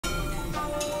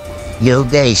Yo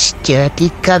guys, jadi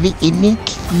kali ini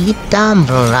kita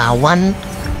melawan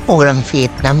orang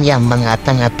Vietnam yang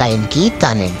ngata-ngatain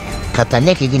kita nih.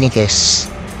 Katanya kayak gini guys.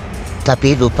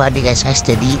 Tapi lupa deh guys,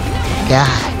 jadi ya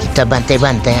kita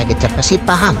bantai-bantai, kita kasih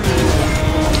paham.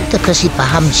 Kita kasih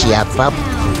paham siapa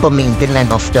pemimpin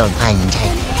Land of Dawn,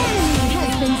 anjay.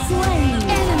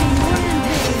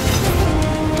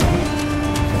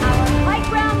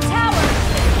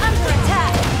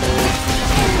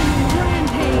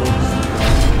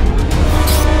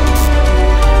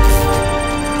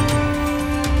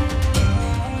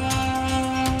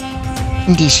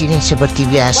 Di sini seperti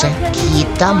biasa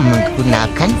kita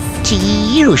menggunakan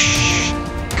Cirrus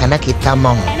karena kita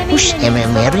mau push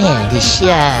MMR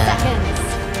Indonesia.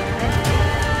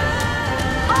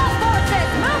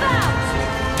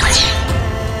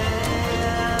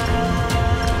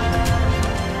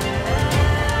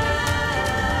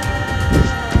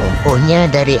 Pokoknya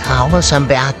dari awal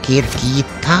sampai akhir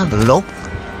kita lock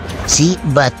si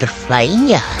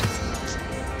butterfly-nya.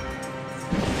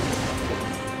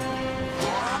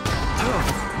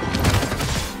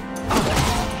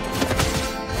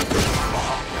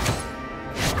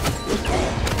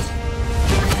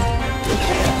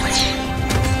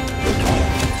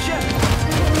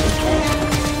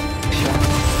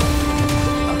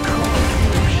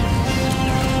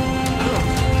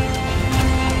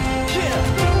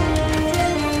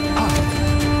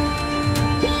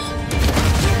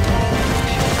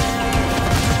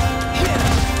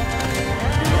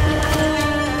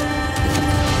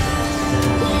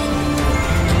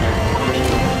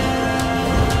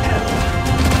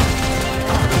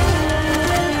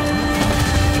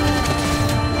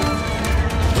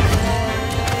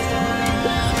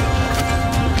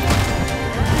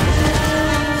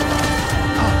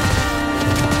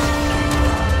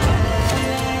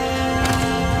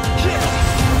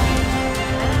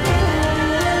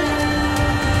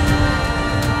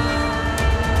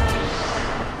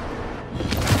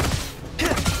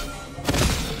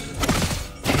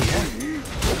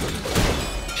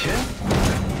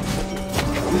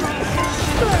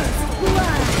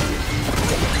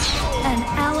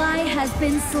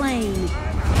 Been slain.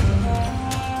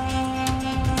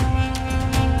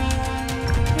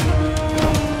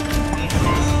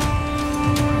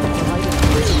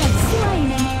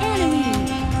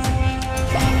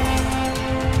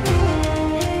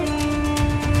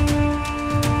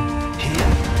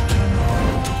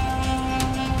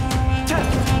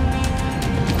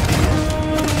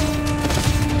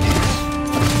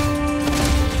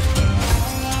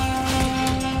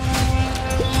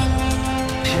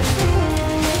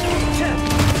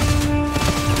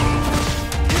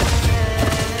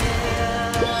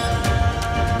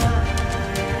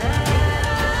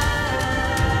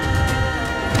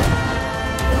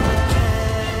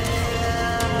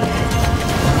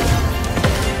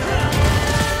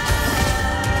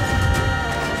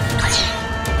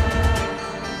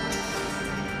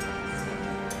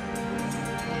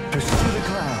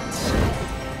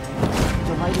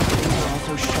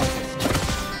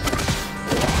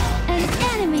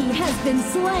 Been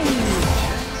slain.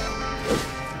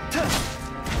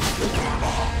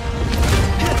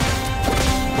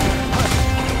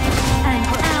 An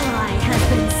ally has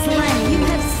been slain. You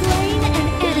have slain an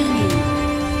enemy.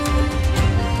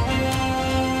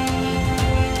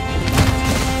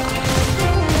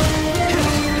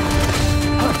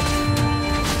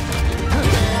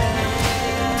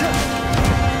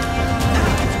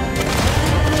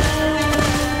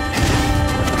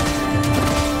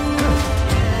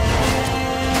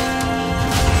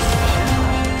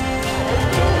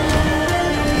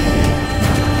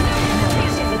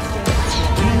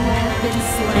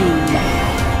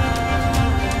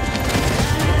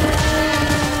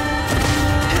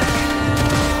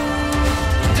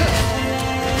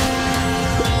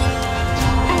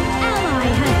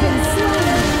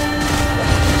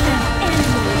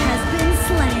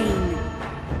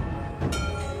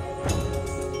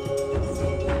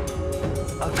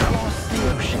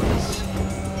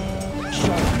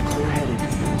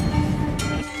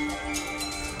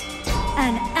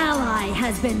 An ally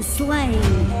has been slain.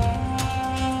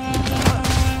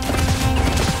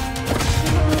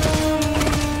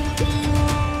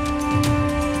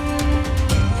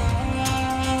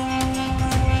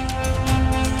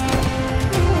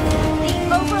 The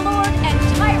Overlord and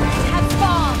Tyrant have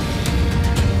fallen.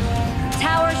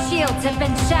 Tower shields have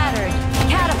been shattered.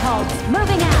 Catapults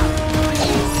moving out. Your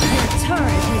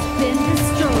turret has been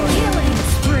destroyed. Killing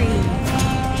spree.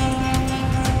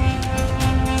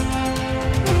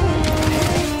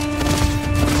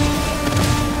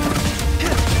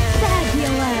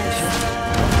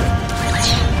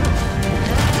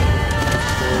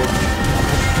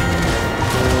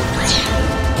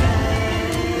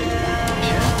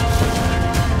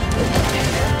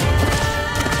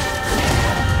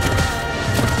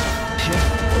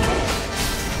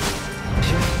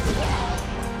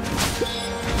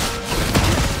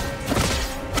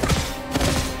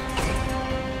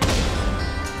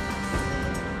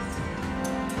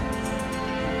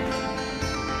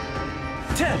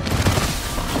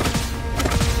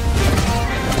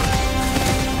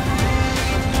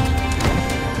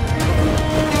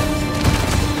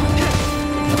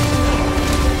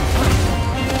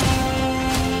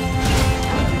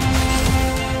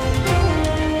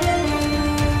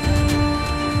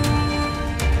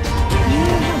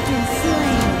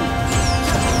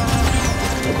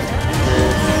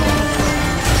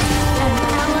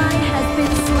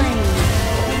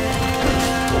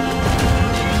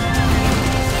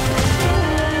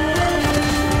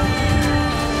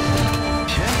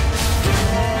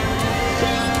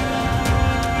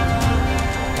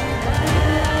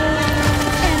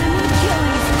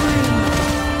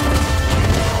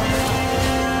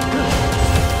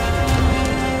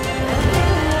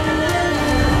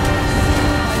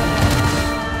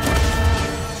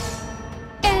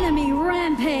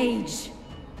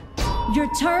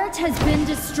 turret has been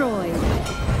destroyed.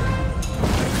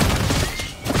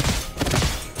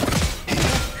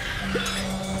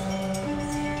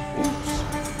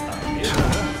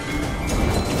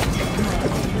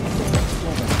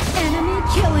 Enemy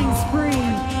killing spree.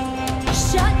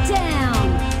 Shut down.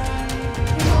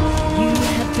 You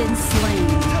have been slain.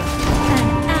 An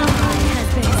ally has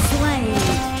been slain.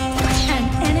 An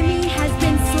enemy has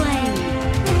been slain.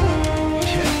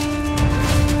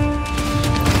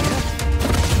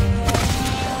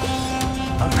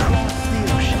 Across the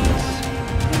oceans.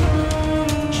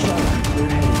 Sharp we're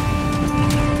heading.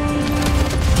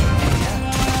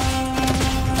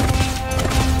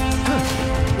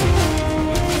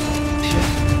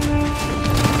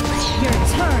 Your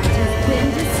turret has been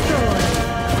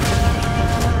destroyed.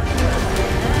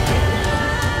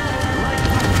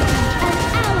 An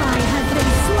ally has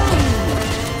been slain.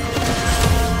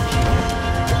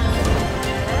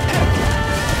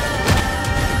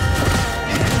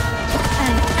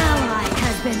 An ally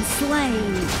has been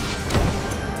slain.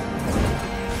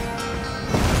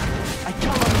 I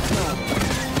don't know.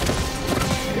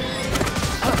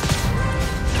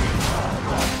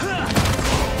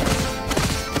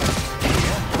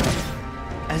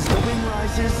 As the wind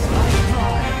rises, I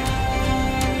fly.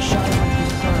 Shine like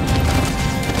the sun.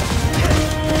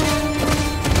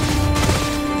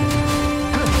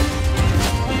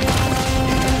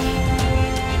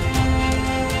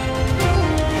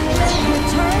 Your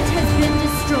turret has been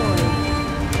destroyed.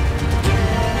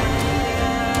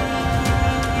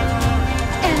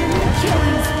 Enemy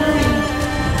killing spree.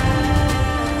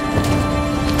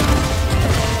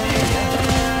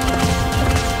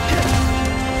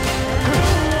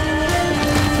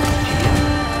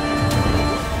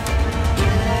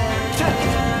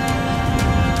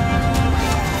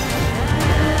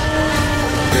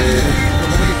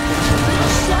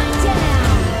 Shut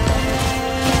down.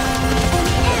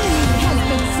 An enemy has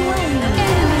been slain.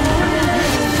 Enemy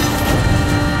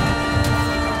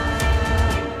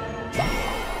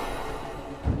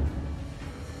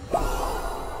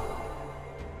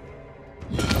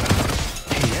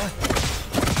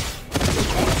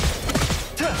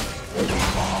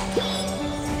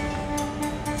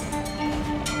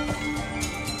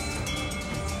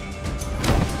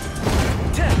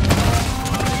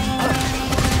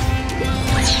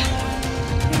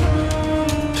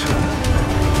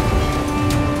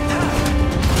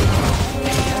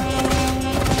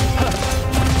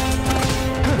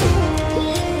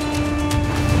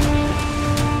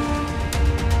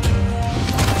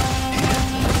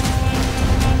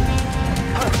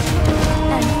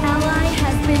An ally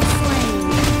has been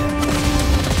slain.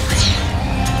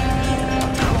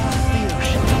 Across the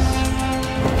oceans.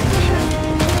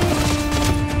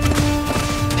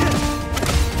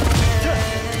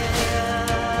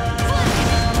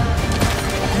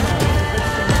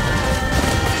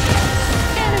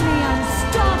 Enemy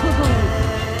unstoppable.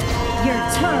 Your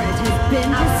turret has been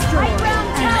destroyed. high ground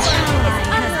An tower ally is has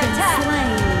under been attack.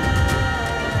 slain.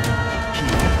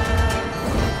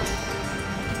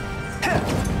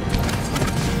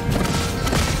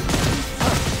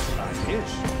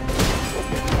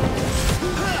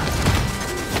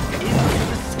 Into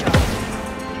the sky.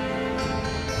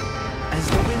 As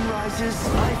the wind rises,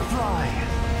 I fly.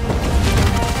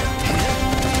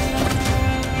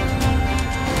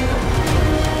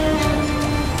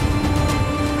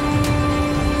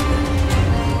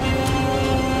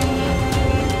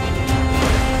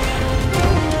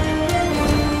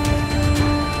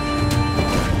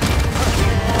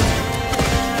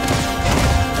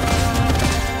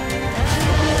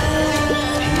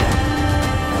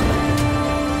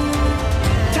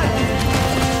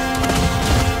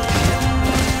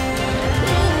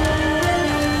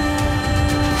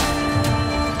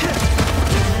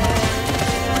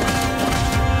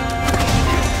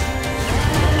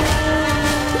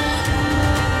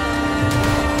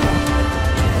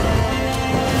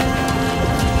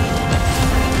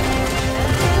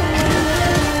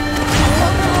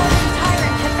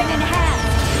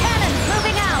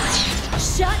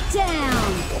 Shut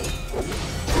down.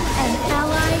 An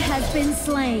ally has been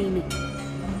slain.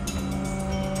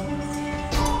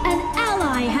 An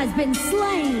ally has been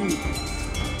slain.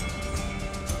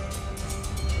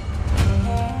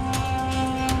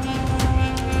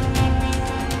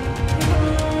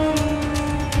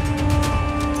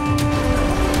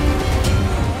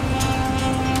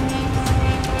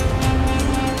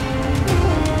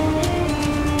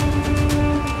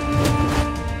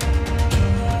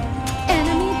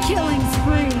 Enemy killing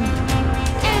spree.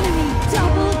 Enemy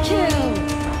double kill.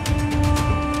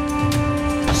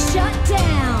 Shut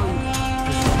down.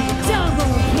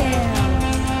 Double kill.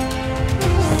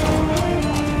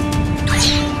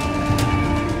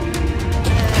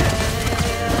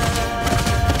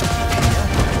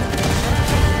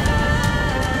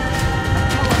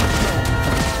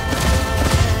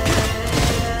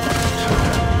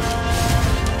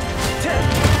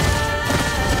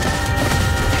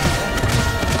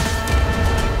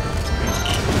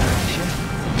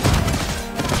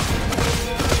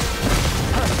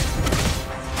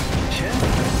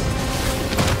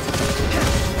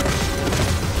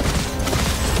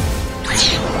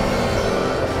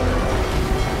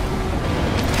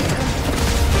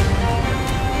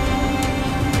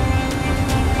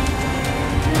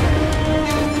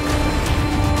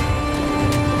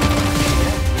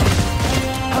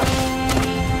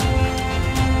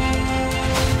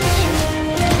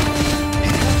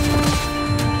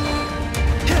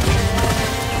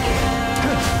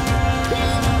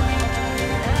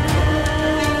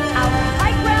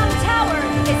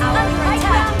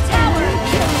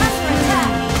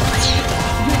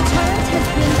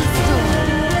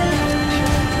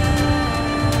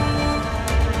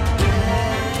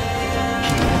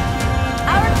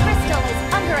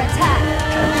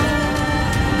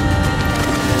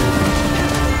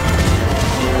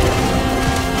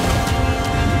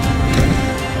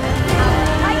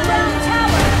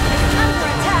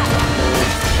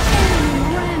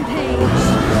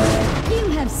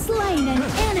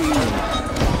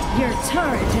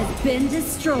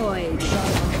 destroyed.